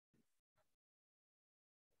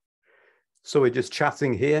So we're just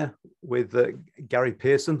chatting here with Gary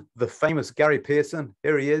Pearson, the famous Gary Pearson.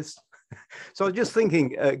 Here he is. So I was just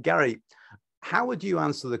thinking, Gary, how would you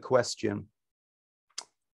answer the question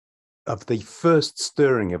of the first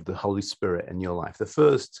stirring of the Holy Spirit in your life?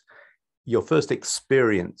 Your first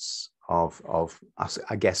experience of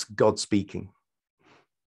I guess, God speaking.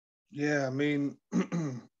 Yeah, I mean,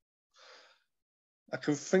 I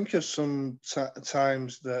can think of some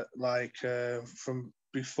times that, like, from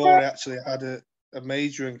before I actually had a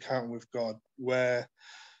major encounter with God, where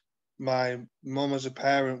my mum as a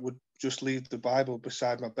parent would just leave the Bible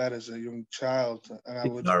beside my bed as a young child, and I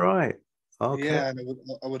would, All right. Okay. yeah, and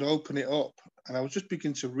I would open it up, and I would just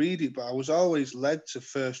begin to read it, but I was always led to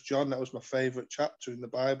First John. That was my favorite chapter in the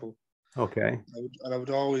Bible. Okay. I would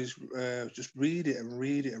always just read it and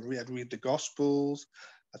read it and read. I'd read the Gospels.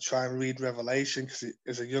 I try and read Revelation because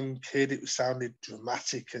as a young kid, it sounded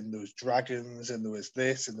dramatic, and there was dragons, and there was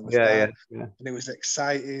this, and there was that, and it was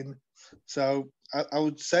exciting. So I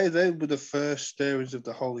would say they were the first stirrings of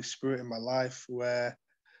the Holy Spirit in my life, where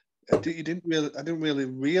I didn't really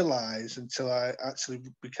realize until I actually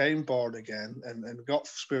became born again and got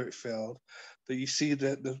Spirit filled, that you see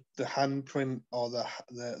the handprint or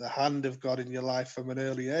the hand of God in your life from an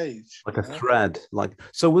early age, like a thread. Like,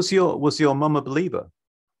 so was your mum a believer?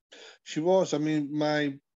 She was. I mean,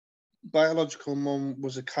 my biological mum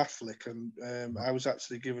was a Catholic, and I was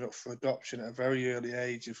actually given up for adoption at a very early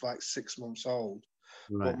age of like 6 months old.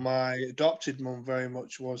 Right. But my adopted mum very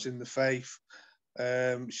much was in the faith.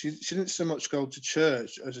 She didn't so much go to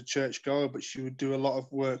church as a church goer, but she would do a lot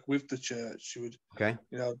of work with the church. She would,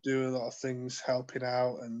 do a lot of things, helping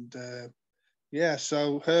out, and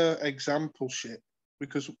so her exampleship.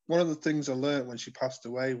 Because one of the things I learned when she passed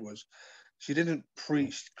away was she didn't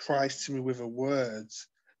preach Christ to me with her words.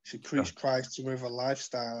 She preached Christ to me with her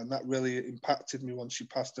lifestyle, and that really impacted me once she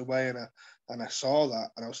passed away. And I saw that,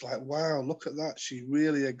 and I was like, wow, look at that. She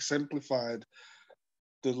really exemplified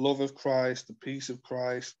the love of Christ, the peace of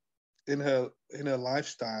Christ in her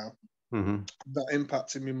lifestyle. Mm-hmm. That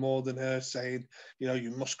impacted me more than her saying,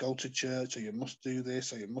 you must go to church, or you must do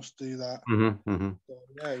this, or you must do that. Mm-hmm. Mm-hmm. So,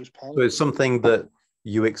 yeah, it was powerful. So it's something that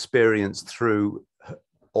you experienced through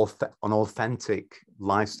an authentic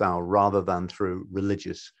lifestyle rather than through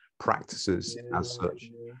religious practices as such.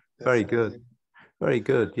 Very good. Very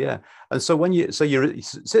good. Yeah. And so you're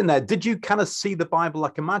sitting there, did you kind of see the Bible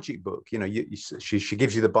like a magic book? She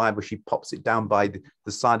gives you the Bible, she pops it down by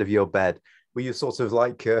the side of your bed. Were you sort of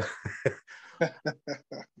like? So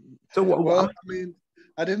what? Well, I mean,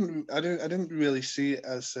 I didn't really see it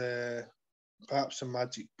as perhaps a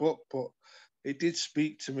magic book, but it did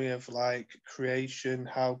speak to me of like creation,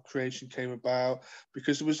 how creation came about,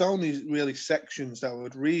 because there was only really sections that I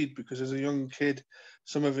would read, because as a young kid,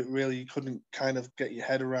 some of it really you couldn't kind of get your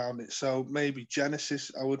head around it. So maybe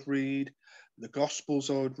Genesis I would read, the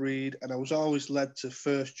Gospels I would read, and I was always led to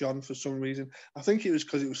First John for some reason. I think it was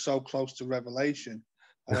because it was so close to Revelation.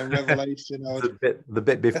 And then Revelation, I would the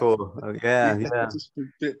bit before. just a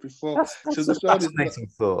bit before. That's a fascinating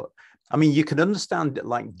thought. I mean, you can understand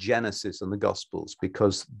like Genesis and the Gospels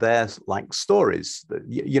because they're like stories that,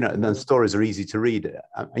 and then stories are easy to read.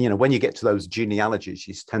 When you get to those genealogies,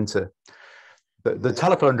 you tend to, the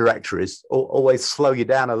telephone directories always slow you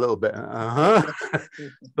down a little bit.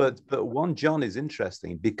 But 1 John is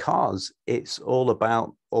interesting because it's all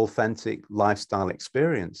about authentic lifestyle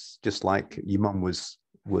experience, just like your mum was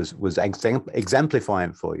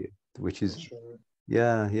exemplifying for you, which is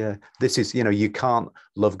this is you can't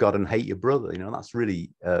love God and hate your brother. That's really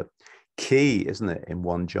key, isn't it, in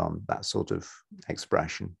 1 John, that sort of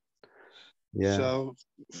expression. So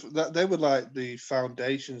that they were like the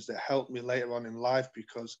foundations that helped me later on in life,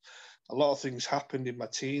 because a lot of things happened in my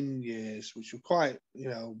teen years which were quite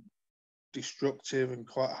destructive and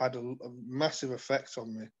quite had a massive effect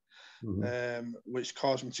on me. Mm-hmm. Which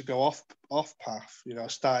caused me to go off path. I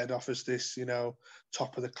started off as this,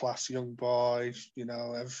 top of the class young boy,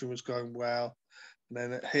 everything was going well. And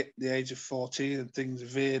then it hit the age of 14 and things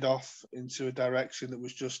veered off into a direction that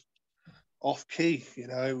was just off key.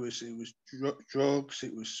 It was drugs,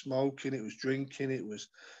 it was smoking, it was drinking, it was,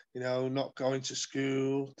 not going to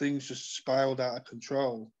school. Things just spiraled out of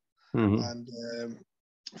control. Mm-hmm. And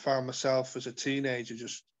I found myself as a teenager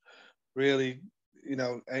just really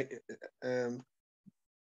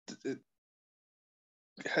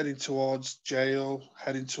heading towards jail,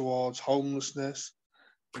 heading towards homelessness.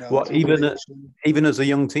 Even as a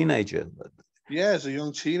young teenager? Yeah, as a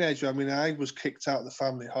young teenager. I mean, I was kicked out of the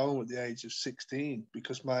family home at the age of 16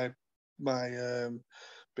 because my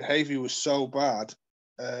behavior was so bad.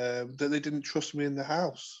 that they didn't trust me in the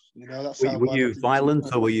house. You know, that's how Were bad you things violent,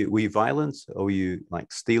 were. or were you violent, or were you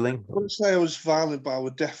like stealing? I wouldn't say I was violent, but I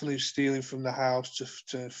was definitely stealing from the house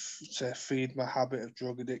to feed my habit of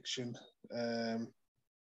drug addiction, and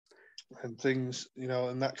things, you know,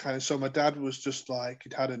 and that kind of. So my dad was just like,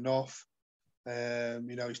 he'd had enough.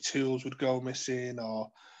 You know, his tools would go missing,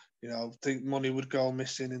 or, you know, think money would go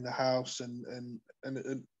missing in the house,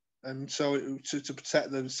 and so to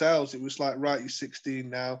protect themselves, it was like, right, you're 16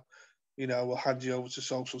 now, you know, we'll hand you over to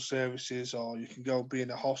social services, or you can go be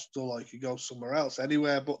in a hostel, or you can go somewhere else,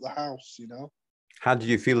 anywhere but the house, you know. How did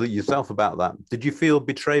you feel yourself about that? Did you feel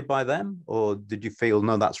betrayed by them, or did you feel,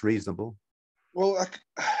 no, that's reasonable? Well,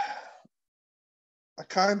 I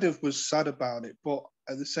kind of was sad about it, but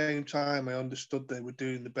at the same time, I understood they were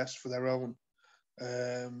doing the best for their own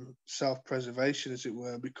self-preservation, as it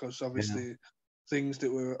were, because obviously things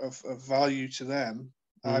that were of value to them,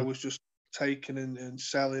 I was just taking and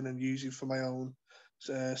selling and using for my own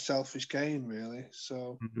selfish gain, really.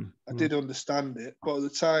 So I did understand it, but at the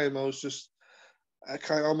time I was just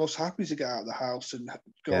kind of almost happy to get out of the house and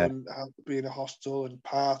go and be in a hostel and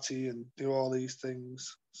party and do all these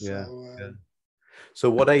things. So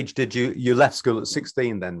what age did you left school at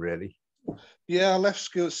 16 then, really? Yeah, I left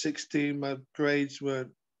school at 16. My grades were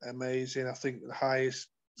amazing. I think the highest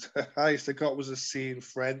I got was a C in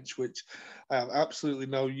French, which I have absolutely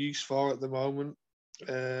no use for at the moment.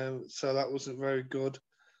 So that wasn't very good.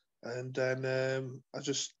 And then I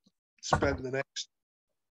just spent the next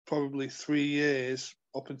probably 3 years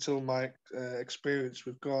up until my experience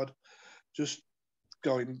with God, just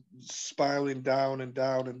going spiraling down and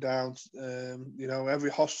down and down. You know, every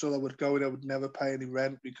hostel I would go in, I would never pay any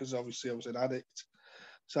rent because obviously I was an addict.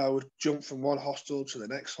 So I would jump from one hostel to the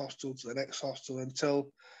next hostel to the next hostel until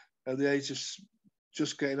at the age of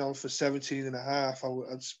just getting on for 17 and a half,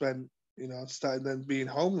 I'd spent, you know, I'd started then being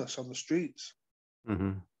homeless on the streets.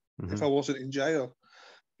 If I wasn't in jail,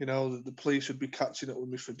 you know, the police would be catching up with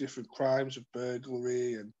me for different crimes of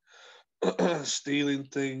burglary and stealing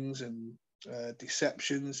things and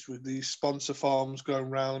deceptions, with these sponsor forms, going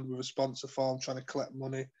around with a sponsor form trying to collect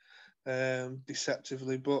money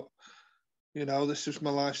deceptively. But, you know, this was my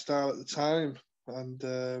lifestyle at the time. And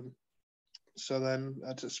so then I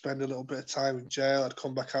had to spend a little bit of time in jail. I'd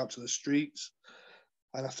come back out to the streets.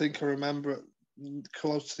 And I think I remember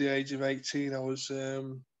close to the age of 18, I was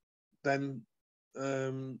then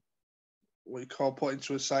what you call put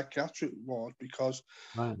into a psychiatric ward because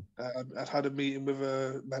I'd had a meeting with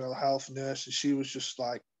a mental health nurse, and she was just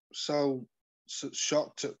like so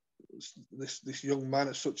shocked at this young man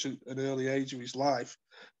at such an early age of his life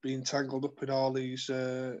being tangled up in all these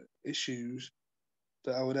issues,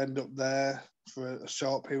 that I would end up there for a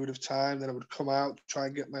short period of time. Then I would come out, try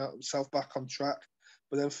and get myself back on track,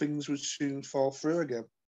 but then things would soon fall through again.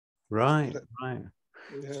 Right.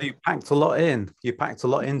 Yeah. So you packed a lot in. You packed a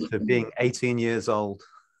lot into being 18 years old.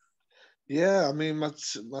 Yeah, I mean, I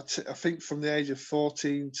think from the age of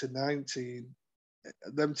 14 to 19,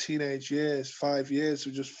 them teenage years, 5 years,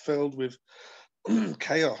 were just filled with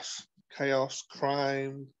chaos,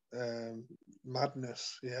 crime,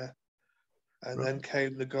 madness. Yeah. And then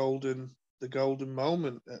came the golden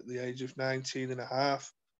moment at the age of 19 and a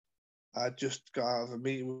half. I just got out of a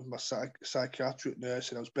meeting with my psychiatric nurse,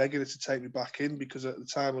 and I was begging her to take me back in because at the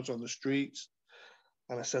time I was on the streets.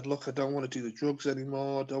 And I said, look, I don't want to do the drugs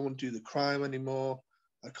anymore. I don't want to do the crime anymore.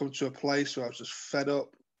 I come to a place where I was just fed up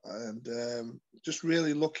and just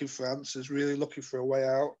really looking for answers, really looking for a way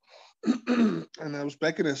out. And I was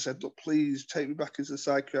begging her, I said, look, please take me back into the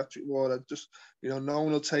psychiatric ward. I just, you know, no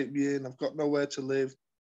one will take me in. I've got nowhere to live.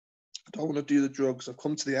 I don't want to do the drugs. I've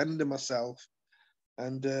come to the end of myself.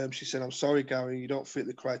 And she said, I'm sorry, Gary, you don't fit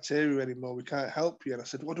the criteria anymore. We can't help you. And I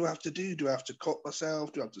said, what do I have to do? Do I have to cut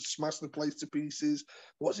myself? Do I have to smash the place to pieces?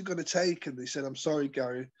 What's it going to take? And they said, I'm sorry,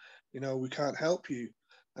 Gary, you know, we can't help you.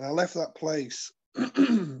 And I left that place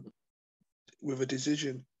with a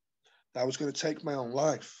decision that I was going to take my own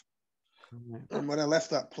life. And when I left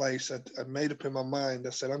that place, I'd made up in my mind.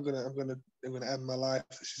 I said, I'm going to end my life.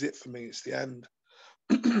 This is it for me. It's the end.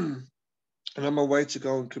 And on my way to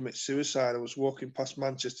go and commit suicide, I was walking past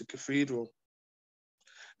Manchester Cathedral.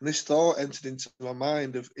 And this thought entered into my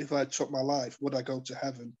mind of, if I took my life, would I go to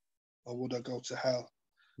heaven or would I go to hell?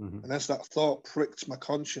 And as that thought pricked my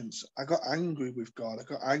conscience, I got angry with God. I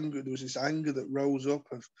got angry. There was this anger that rose up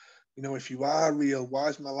of, you know, if you are real, why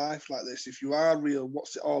is my life like this? If you are real,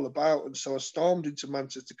 what's it all about? And so I stormed into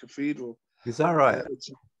Manchester Cathedral. Is that right?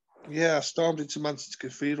 Yeah, I stormed into Manchester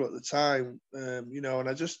Cathedral at the time, you know, and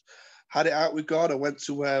I just had it out with God. I went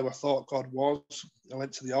to where I thought God was. I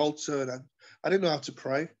went to the altar and I I didn't know how to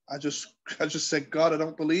pray. I just said, God, I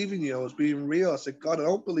don't believe in you. I was being real. I said, God, I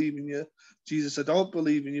don't believe in you. Jesus, I don't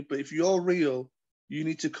believe in you. But if you're real, you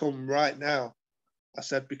need to come right now. I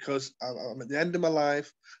said, because I'm at the end of my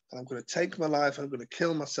life and I'm going to take my life and I'm going to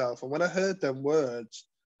kill myself. And when I heard them words,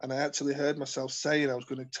 and I actually heard myself saying I was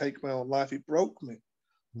going to take my own life, it broke me.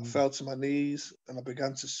 I fell to my knees and I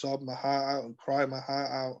began to sob my heart out and cry my heart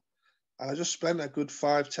out. And I just spent a good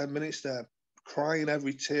 5-10 minutes there, crying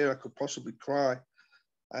every tear I could possibly cry.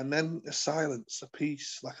 And then a silence, a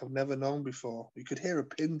peace like I've never known before. You could hear a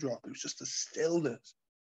pin drop. It was just a stillness.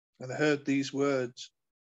 And I heard these words,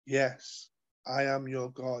 yes, I am your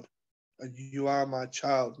God and you are my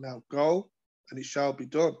child. Now go and it shall be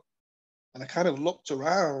done. And I kind of looked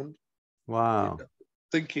around, wow,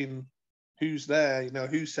 thinking, who's there?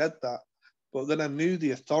 Who said that? But then I knew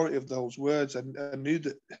the authority of those words, and I knew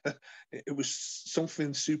that it was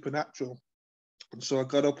something supernatural. And so I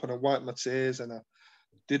got up and I wiped my tears and I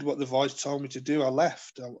did what the voice told me to do. I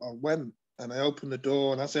left. I went and I opened the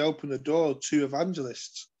door. And as I opened the door, two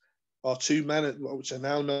evangelists, or two men, which I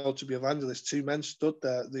now know to be evangelists, two men stood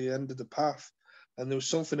there at the end of the path. And there was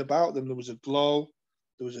something about them. There was a glow.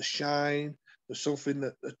 There was a shine. There's something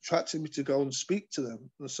that attracted me to go and speak to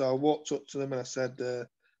them. And so I walked up to them and I said,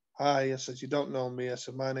 hi. I said, you don't know me. I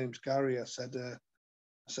said, my name's Gary. I said,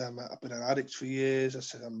 I've been an addict for years. I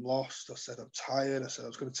said, I'm lost. I said, I'm tired. I said, I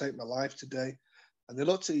was going to take my life today. And they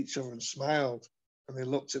looked at each other and smiled. And they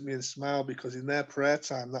looked at me and smiled because in their prayer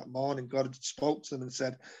time that morning, God had spoke to them and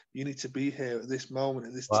said, you need to be here at this moment,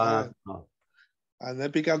 at this time. And they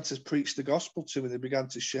began to preach the gospel to me. They began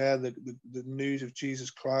to share the news of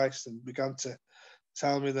Jesus Christ and began to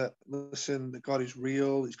tell me that, listen, that God is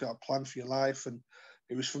real. He's got a plan for your life. And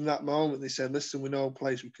it was from that moment they said, listen, we know a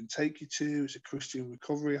place we can take you to. It's a Christian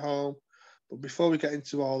recovery home. But before we get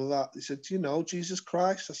into all of that, they said, do you know Jesus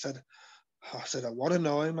Christ? I said, I want to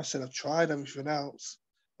know him. I said, I've tried everything else.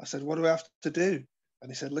 I said, what do I have to do?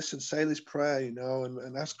 And he said, listen, say this prayer,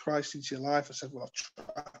 and ask Christ into your life. I said, well,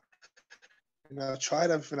 I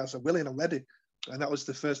tried everything else. I'm willing, I'm ready. And that was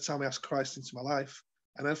the first time I asked Christ into my life.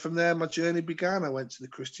 And then from there, my journey began. I went to the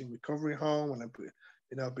Christian recovery home and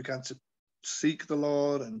I began to seek the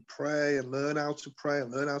Lord and pray and learn how to pray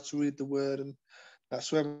and learn how to read the word. And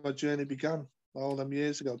that's where my journey began all them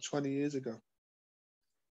years ago, 20 years ago.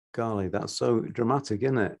 Golly, that's so dramatic,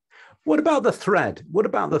 isn't it? What about the thread?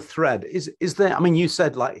 Is there, I mean, you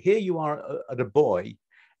said like, here you are at a boy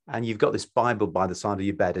and you've got this Bible by the side of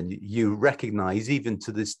your bed and you recognize even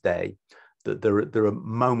to this day that there are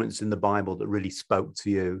moments in the Bible that really spoke to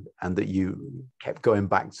you and that you kept going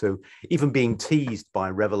back to, even being teased by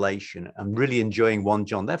Revelation and really enjoying 1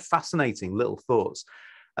 John. They're fascinating little thoughts.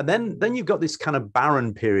 And then you've got this kind of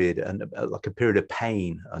barren period and like a period of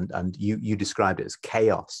pain. And you described it as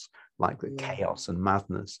chaos, like the chaos and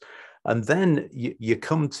madness. And then you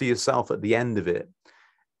come to yourself at the end of it.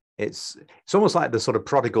 It's almost like the sort of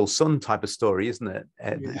prodigal son type of story, isn't it?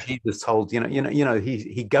 Jesus told,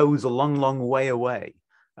 he goes a long way away,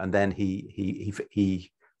 and then he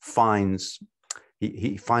finds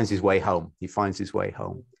his way home. He finds his way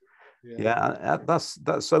home. Yeah, that's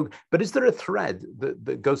so. But is there a thread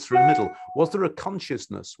that goes through the middle? Was there a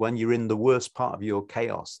consciousness when you're in the worst part of your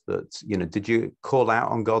chaos that, did you call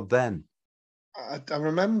out on God then? I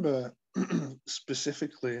remember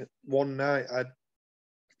specifically one night I'd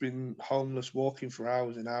been homeless, walking for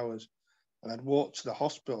hours and hours, and I'd walked to the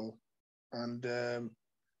hospital, and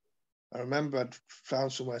I remember I'd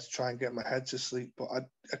found somewhere to try and get my head to sleep, but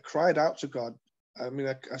I cried out to God. I mean,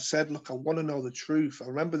 I said, look, I want to know the truth. I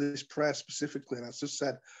remember this prayer specifically, and I just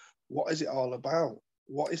said, what is it all about?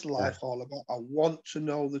 What is life all about? I want to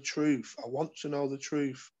know the truth. I want to know the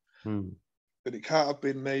truth. But it can't have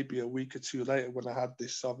been maybe a week or two later when I had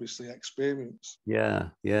this obviously experience. Yeah.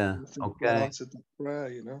 Okay. God answered the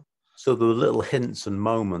prayer, So there were little hints and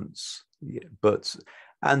moments, but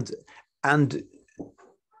and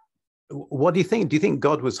what do you think? Do you think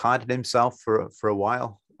God was hiding himself for a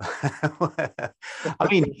while? I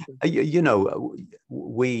mean,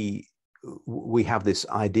 we have this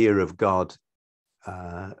idea of God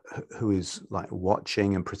who is like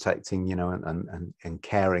watching and protecting, and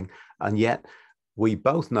caring, and yet we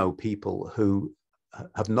both know people who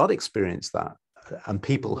have not experienced that, and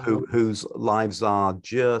people whose lives are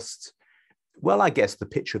just, well, I guess the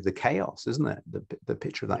picture of the chaos, isn't it? The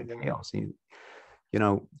picture of that chaos.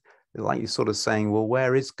 Like you're sort of saying, well,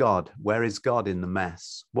 where is God? Where is God in the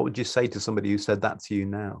mess? What would you say to somebody who said that to you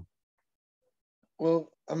now? Well,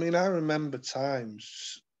 I mean, I remember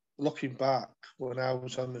times looking back when I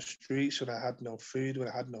was on the streets, when I had no food, when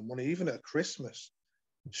I had no money, even at Christmas.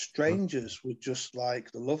 Strangers would just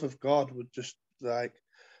like, the love of God would just like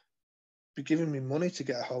be giving me money to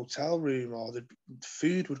get a hotel room, or the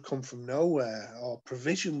food would come from nowhere, or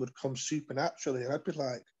provision would come supernaturally. And I'd be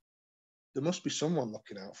like, there must be someone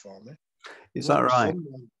looking out for me. Is that right?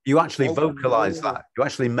 You actually vocalized that. You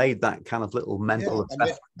actually made that kind of little mental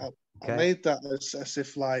assessment. I made that as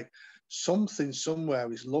if like something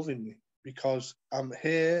somewhere is loving me, because I'm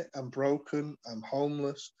here, I'm broken, I'm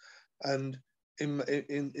homeless, and in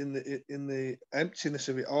the emptiness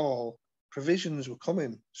of it all, provisions were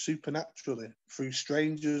coming supernaturally through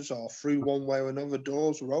strangers or through one way or another.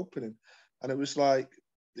 Doors were opening, and it was like,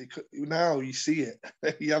 now you see it.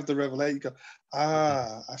 You have the revelation. You go,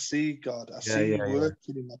 I see God. I see you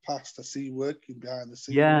working in the past. I see you working behind the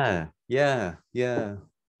scenes.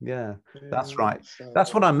 Yeah. That's right. So,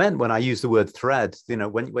 that's what I meant when I used the word thread. You know,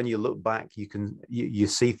 when you look back, you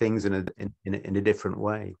see things in a different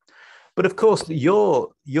way. But of course,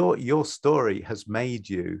 your story has made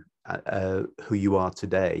you who you are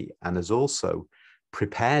today, and has also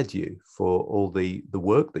prepared you for all the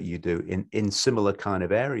work that you do in similar kind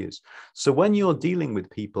of areas. So when you're dealing with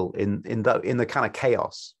people in the kind of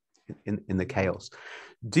chaos, in the chaos,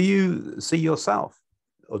 do you see yourself,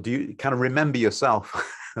 or do you kind of remember yourself?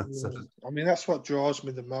 I mean, that's what draws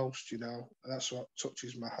me the most, you know. That's what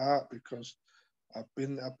touches my heart, because I've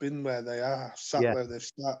been where they are, sat where they've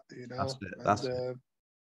sat, you know.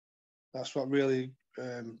 That's what really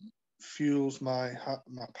fuels my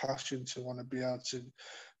passion to want to be able to,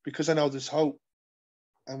 because I know there's hope.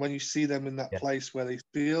 And when you see them in that place where they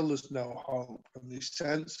feel there's no hope, and they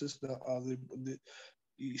sense there's no,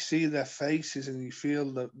 you see their faces and you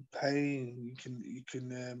feel the pain. You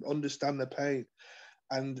can understand the pain,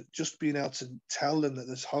 and just being able to tell them that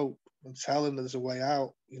there's hope and tell them that there's a way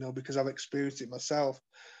out, you know, because I've experienced it myself.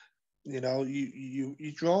 You know,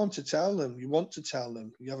 you're drawn to tell them, you want to tell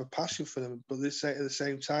them, you have a passion for them, but at the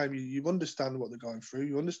same time, you understand what they're going through,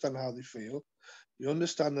 you understand how they feel, you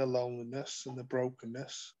understand their loneliness and their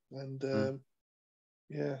brokenness, and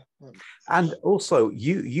and also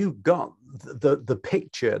you got the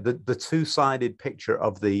picture, the two-sided picture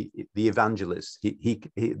of the evangelist. He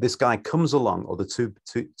this guy comes along, or the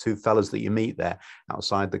two fellas that you meet there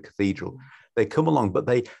outside the cathedral. They come along, but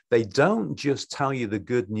they don't just tell you the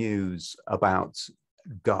good news about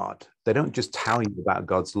God. They don't just tell you about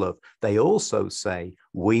God's love. They also say,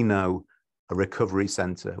 we know a recovery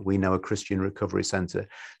center. We know a Christian recovery center.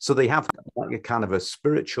 So they have like a kind of a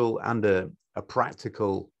spiritual and a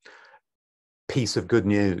practical piece of good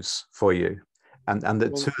news for you. And the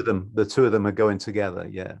two of them are going together.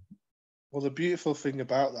 Yeah. Well, the beautiful thing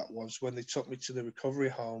about that was when they took me to the recovery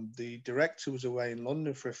home, the director was away in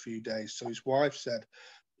London for a few days. So his wife said,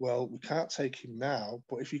 well, we can't take him now,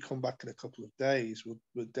 but if you come back in a couple of days,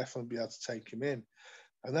 we'll definitely be able to take him in.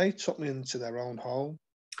 And they took me into their own home.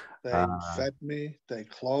 They fed me, they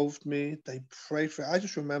clothed me, they prayed for it. I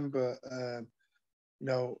just remember, you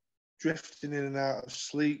know, drifting in and out of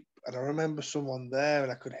sleep. And I remember someone there,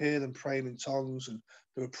 and I could hear them praying in tongues, and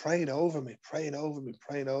they were praying over me, praying over me,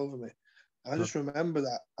 praying over me. I just remember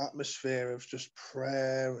that atmosphere of just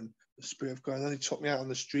prayer and the Spirit of God. And then they took me out on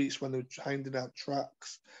the streets when they were handing out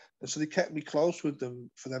tracts. And so they kept me close with them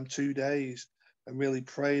for them 2 days and really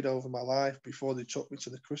prayed over my life before they took me to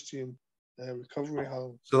the Christian recovery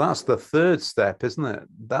home. So that's the third step, isn't it?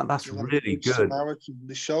 That's really good. Samaritan.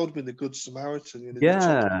 They showed me the Good Samaritan. You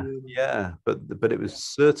know, but it was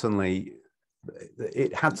certainly,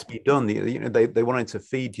 it had to be done. You know, they wanted to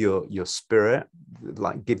feed your spirit,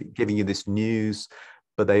 like giving you this news,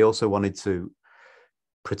 but they also wanted to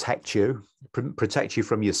protect you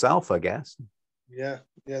from yourself, I guess. Yeah,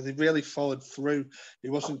 they really followed through. It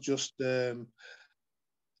wasn't just a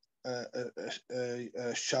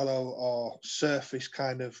shallow or surface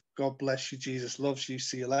kind of God bless you, Jesus loves you,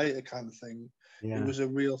 see you later kind of thing. It was a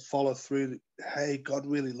real follow through. Hey, God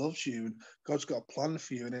really loves you, and God's got a plan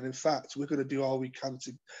for you. And in fact, we're going to do all we can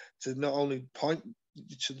to not only point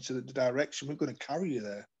to the direction, we're going to carry you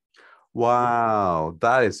there. Wow,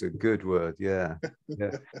 that is a good word. Yeah.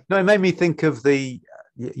 No, it made me think of when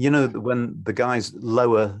the guys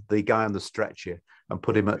lower the guy on the stretcher and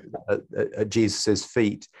put him at Jesus's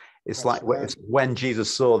feet. It's like when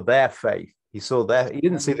Jesus saw their faith. He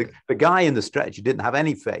didn't see the guy in the stretcher didn't have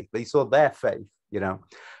any faith, but he saw their faith, you know.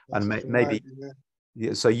 And maybe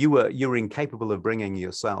so you were incapable of bringing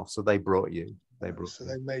yourself, so they brought you. They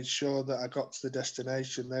made sure that I got to the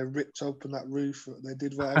destination. They ripped open that roof. They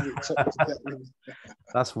did whatever it took to get me.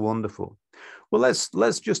 That's wonderful. Well,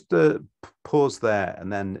 let's just pause there,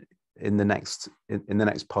 and then in the next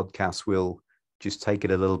podcast we'll just take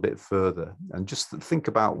it a little bit further and just think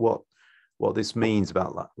about what what this means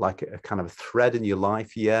about like a kind of a thread in your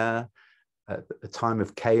life, yeah, a time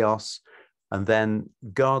of chaos, and then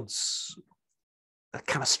God's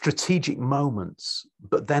kind of strategic moments,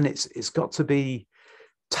 but then it's got to be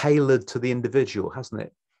tailored to the individual, hasn't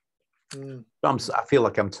it? I feel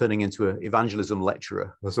like I'm turning into an evangelism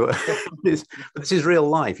lecturer. This is real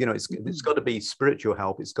life, you know. It's got to be spiritual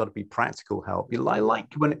help. It's got to be practical help. You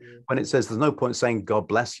like when it says there's no point saying God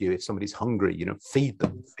bless you if somebody's hungry. You know, feed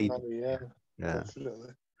them. Yeah,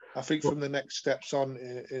 definitely. I think from the next steps on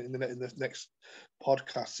in the next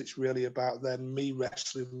podcast, it's really about then me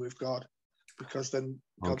wrestling with God, because then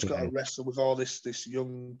God's got to wrestle with all this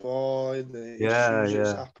young boy, the issues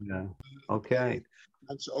that's happening. Okay.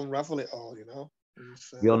 And to unravel it all, you know.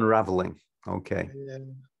 The unraveling. Okay.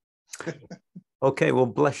 Yeah. Okay. Well,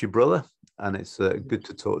 bless you, brother, and it's good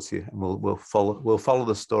to talk to you. And we'll follow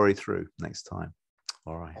the story through next time.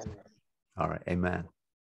 All right. All right. Amen.